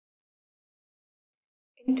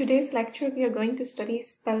In today's lecture, we are going to study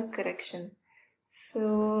spell correction.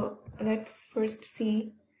 So let's first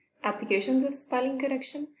see applications of spelling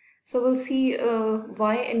correction. So we'll see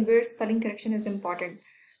why and where spelling correction is important.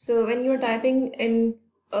 So when you're typing in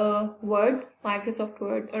Word, Microsoft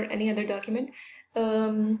Word, or any other document,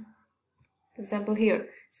 for example here,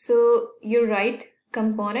 so you write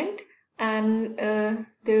component and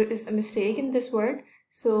there is a mistake in this word.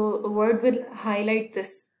 So Word will highlight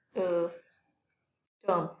this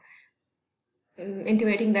term,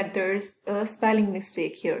 intimating that there's a spelling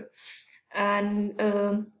mistake here. And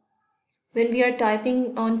when we are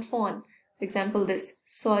typing on phone, for example, this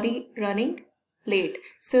sorry running late,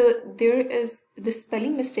 so there is the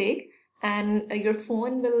spelling mistake, and your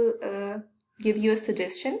phone will give you a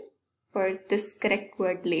suggestion for this correct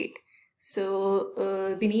word late.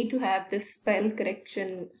 So we need to have this spell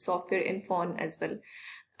correction software in phone as well.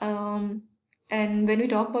 And when we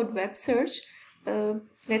talk about web search,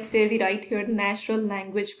 let's say we write here natural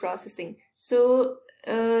language processing. So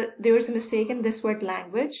there is a mistake in this word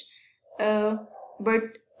language,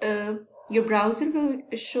 but your browser will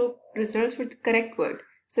show results for the correct word.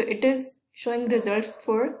 So it is showing results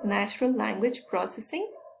for natural language processing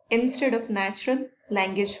instead of natural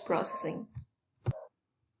language processing.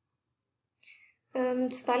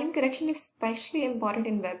 Spelling correction is especially important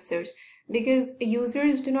in web search because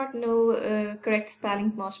users do not know correct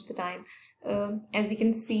spellings most of the time. As we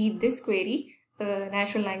can see this query,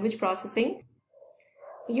 natural language processing,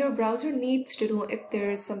 your browser needs to know if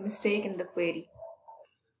there is some mistake in the query.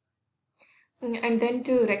 And then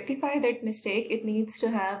to rectify that mistake, it needs to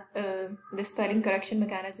have the spelling correction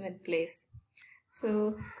mechanism in place.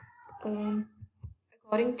 So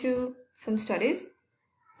according to some studies,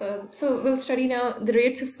 so we'll study now the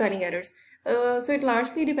rates of spelling errors. So it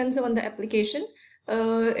largely depends on the application.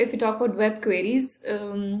 If we talk about web queries,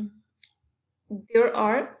 there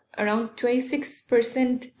are around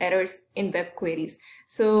 26% errors in web queries.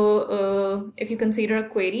 So if you consider a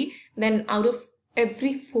query, then out of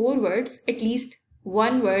every 4 words, at least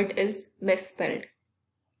 1 word is misspelled.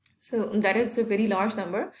 So that is a very large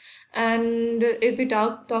number. And if we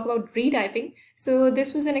talk about retyping, so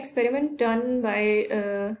this was an experiment done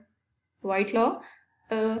by Whitelaw.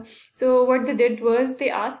 So what they did was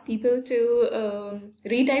they asked people to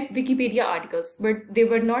retype Wikipedia articles, but they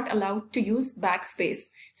were not allowed to use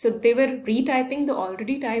backspace. So they were retyping the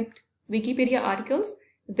already typed Wikipedia articles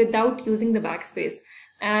without using the backspace.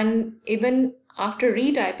 And even after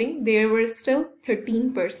retyping, there were still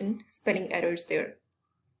 13% spelling errors there.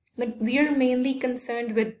 But we are mainly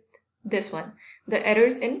concerned with this one, the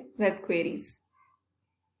errors in web queries.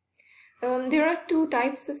 There are 2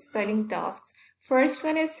 types of spelling tasks. First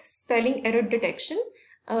one is spelling error detection,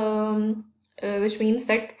 which means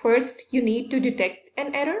that first you need to detect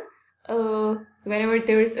an error. Whenever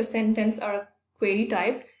there is a sentence or a query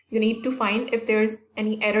typed, you need to find if there is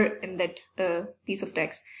any error in that piece of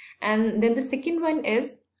text. And then the second one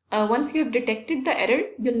is, once you have detected the error,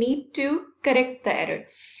 you need to correct the error.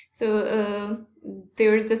 So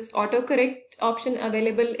there is this autocorrect option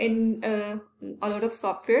available in a lot of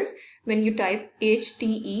softwares. When you type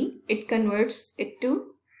HTE, it converts it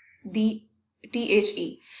to the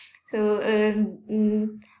THE. So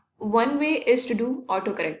one way is to do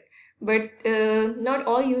autocorrect, but not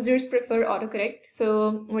all users prefer autocorrect.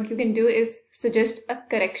 So what you can do is suggest a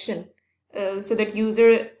correction so that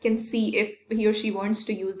user can see if he or she wants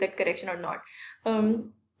to use that correction or not.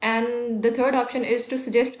 And the third option is to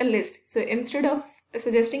suggest a list. So instead of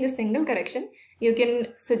suggesting a single correction, you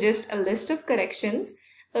can suggest a list of corrections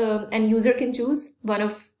and user can choose one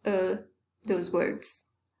of those words.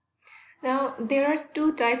 Now, there are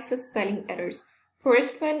 2 types of spelling errors.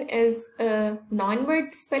 First one is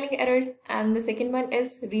non-word spelling errors, and the second one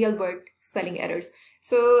is real word spelling errors.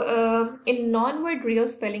 So in non-word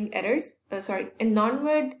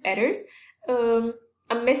errors,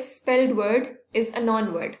 a misspelled word is a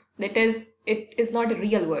non-word. That is, it is not a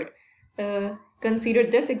real word. Consider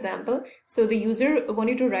this example. So the user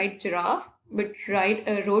wanted to write giraffe, but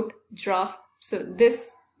wrote giraffe. So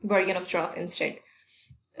this version of giraffe instead.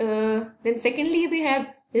 Then secondly, we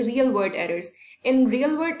have real word errors. In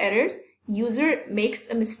real word errors, user makes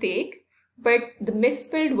a mistake, but the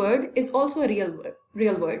misspelled word is also a real word.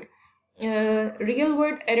 Real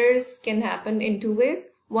word errors can happen in 2 ways.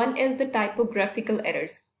 One is the typographical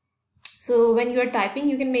errors. So when you are typing,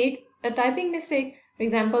 you can make a typing mistake. For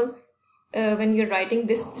example, when you're writing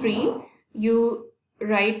this 3, you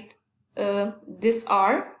write this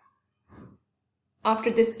R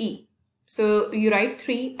after this E. So you write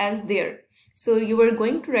 3 as there. So you were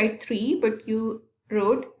going to write 3, but you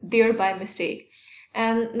wrote there by mistake.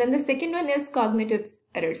 And then the second one is cognitive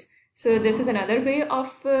errors. So this is another way of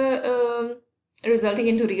resulting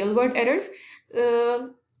into real word errors.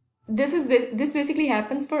 This basically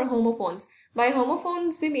happens for homophones. By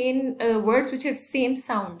homophones we mean words which have same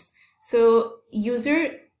sounds. So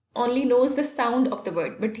user only knows the sound of the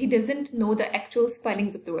word, but he doesn't know the actual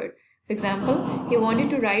spellings of the word. For example, he wanted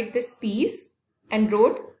to write this piece and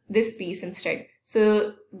wrote this piece instead.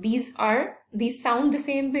 So these sound the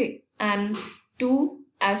same way, and two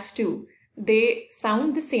as two, they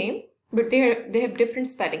sound the same, but they have different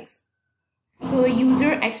spellings. So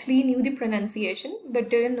user actually knew the pronunciation but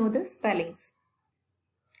didn't know the spellings.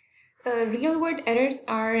 Real word errors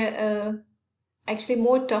are actually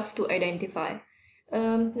more tough to identify.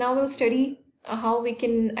 Now we'll study how we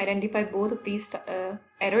can identify both of these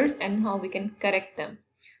errors and how we can correct them.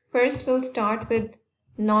 First, we'll start with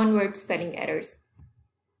non-word spelling errors.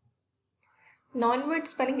 Non-word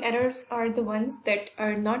spelling errors are the ones that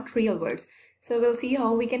are not real words. So we'll see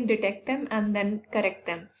how we can detect them and then correct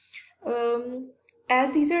them.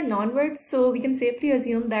 As these are non-words, so we can safely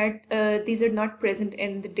assume that these are not present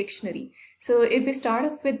in the dictionary. So if we start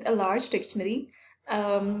up with a large dictionary,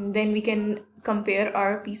 then we can compare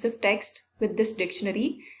our piece of text with this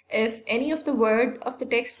dictionary. If any of the word of the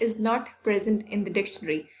text is not present in the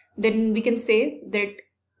dictionary, then we can say that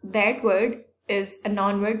that word is a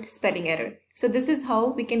non-word spelling error. So this is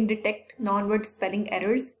how we can detect non-word spelling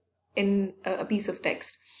errors in a piece of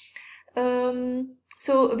text.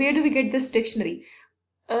 So where do we get this dictionary?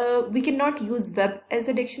 We cannot use web as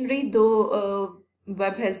a dictionary, though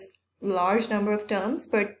web has large number of terms,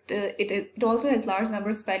 but it also has large number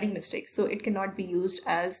of spelling mistakes, so it cannot be used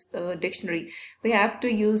as a dictionary. We have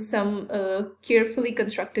to use some carefully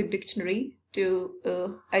constructed dictionary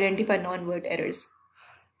to identify non-word errors.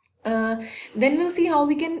 Then we'll see how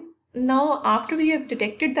we can, now after we have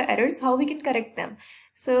detected the errors, how we can correct them.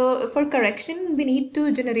 So for correction, we need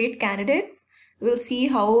to generate candidates. We'll see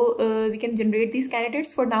how we can generate these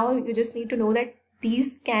candidates. For now, you just need to know that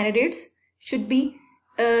these candidates should be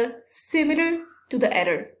similar to the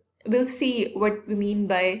error. We'll see what we mean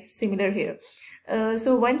by similar here.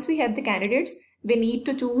 So once we have the candidates, we need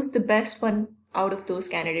to choose the best one out of those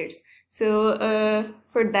candidates. So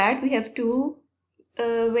for that, we have two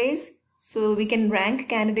ways. So we can rank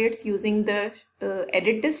candidates using the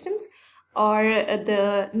edit distance or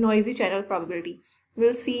the noisy channel probability.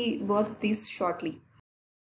 We'll see both of these shortly.